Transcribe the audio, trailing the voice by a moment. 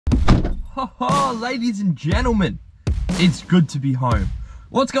ho ho, ladies and gentlemen, it's good to be home.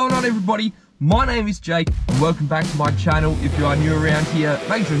 What's going on, everybody? My name is Jake and welcome back to my channel. If you are new around here,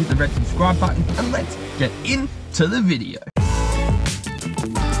 make sure to hit the red subscribe button and let's get into the video.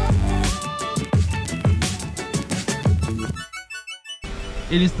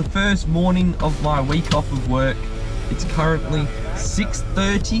 It is the first morning of my week off of work. It's currently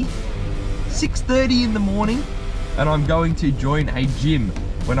 6:30 in the morning and I'm going to join a gym.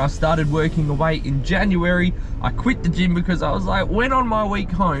 When I started working away in January, I quit the gym because I was like, when on my week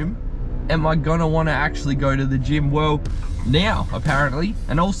home am I gonna want to actually go to the gym? Well, now apparently,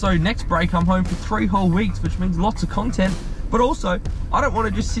 and also next break I'm home for 3 whole weeks, which means lots of content, but also I don't want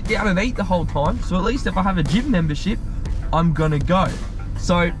to just sit down and eat the whole time, so at least if I have a gym membership, I'm gonna go.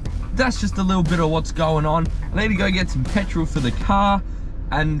 So that's just a little bit of what's going on. I need to go get some petrol for the car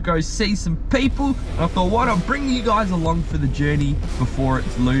and go see some people. And I thought, why not bring you guys along for the journey before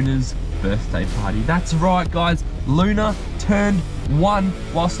it's Luna's birthday party. That's right, guys. Luna turned 1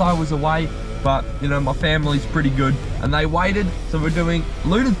 whilst I was away, but you know, my family's pretty good and they waited. So we're doing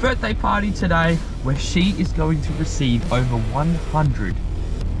Luna's birthday party today where she is going to receive over 100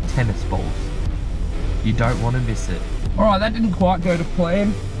 tennis balls. You don't want to miss it. All right, that didn't quite go to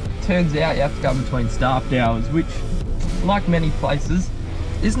plan. Turns out you have to go between staffed hours, which, like many places,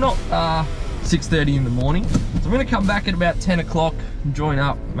 is not 6:30 in the morning. So I'm gonna come back at about 10 o'clock, join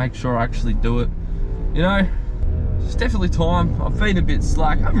up, make sure I actually do it. You know, it's definitely time. I've been a bit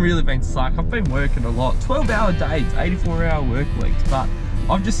slack. I haven't really been slack. I've been working a lot. 12-hour days, 84-hour work weeks, but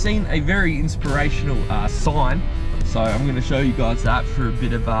I've just seen a very inspirational sign. So I'm gonna show you guys that for a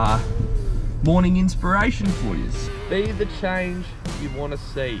bit of morning inspiration for you. Be the change you want to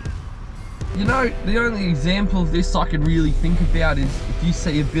see. You know, the only example of this I can really think about is if you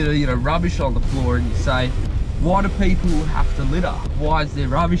see a bit of, you know, rubbish on the floor and you say, why do people have to litter? Why is there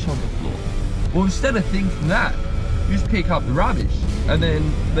rubbish on the floor? Well, instead of thinking that, you just pick up the rubbish and then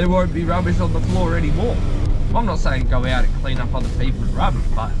there won't be rubbish on the floor anymore. I'm not saying go out and clean up other people's rubbish,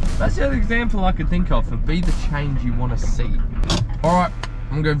 but that's the only example I could think of be the change you want to see. All right,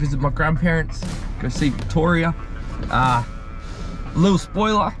 I'm gonna go visit my grandparents, go see Victoria. A little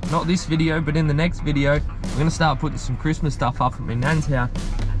spoiler, not this video, but in the next video, we're gonna start putting some Christmas stuff up at my nan's house.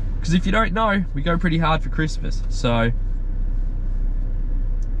 Because if you don't know, we go pretty hard for Christmas, so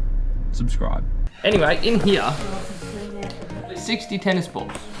subscribe. Anyway, in here, 60 tennis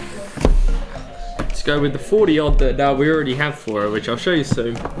balls. Let's go with the 40 odd that we already have for her, which I'll show you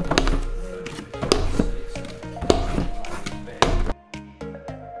soon.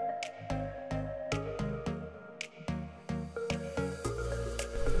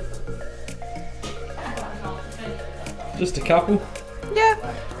 Just a couple? Yeah.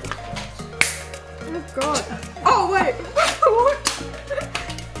 Oh god. Oh wait.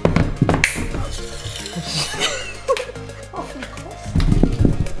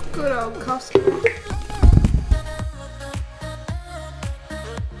 Good old customer.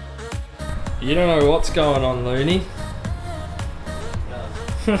 You don't know what's going on, Looney.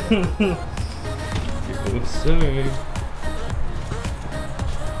 You will soon.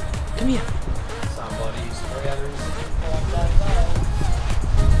 Come here.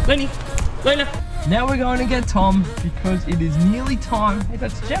 Lenny, Lena. Now we're going to get Tom because it is nearly time. Hey,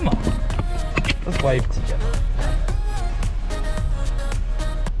 that's Gemma. Let's wave to Gemma.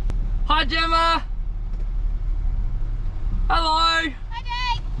 Hi, Gemma. Hello. Hi,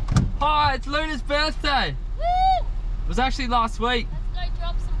 Jake. Hi, it's Luna's birthday. Woo! It was actually last week. Let's go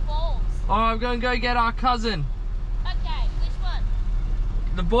drop some balls. Oh, I'm going to go get our cousin. Okay, which one?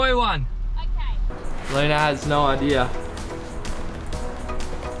 The boy one. Okay. Luna has no idea.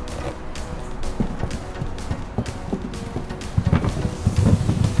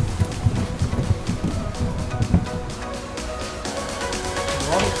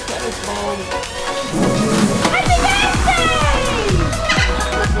 Happy birthday!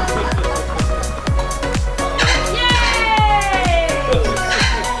 Yay!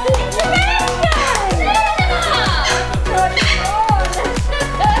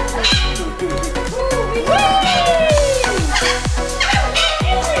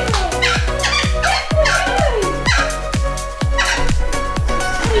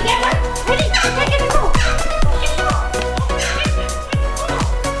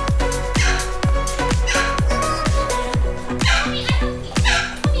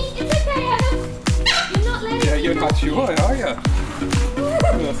 You're not sure, are you?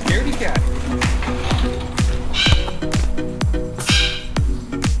 You're a scaredy cat.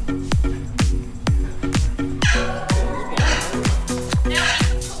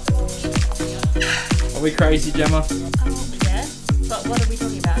 Are we crazy, Gemma? Yeah, but what are we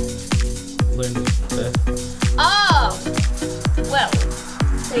talking about? Lumix there. Oh! Well,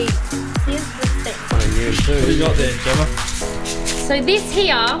 see, here's the thing. What you got there, Gemma? So this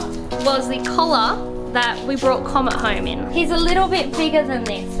here was the collar that we brought Comet home in. He's a little bit bigger than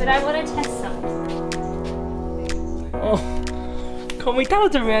this, but I want to test something. Oh, Comet, that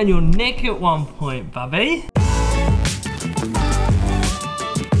was around your neck at one point, Bubby.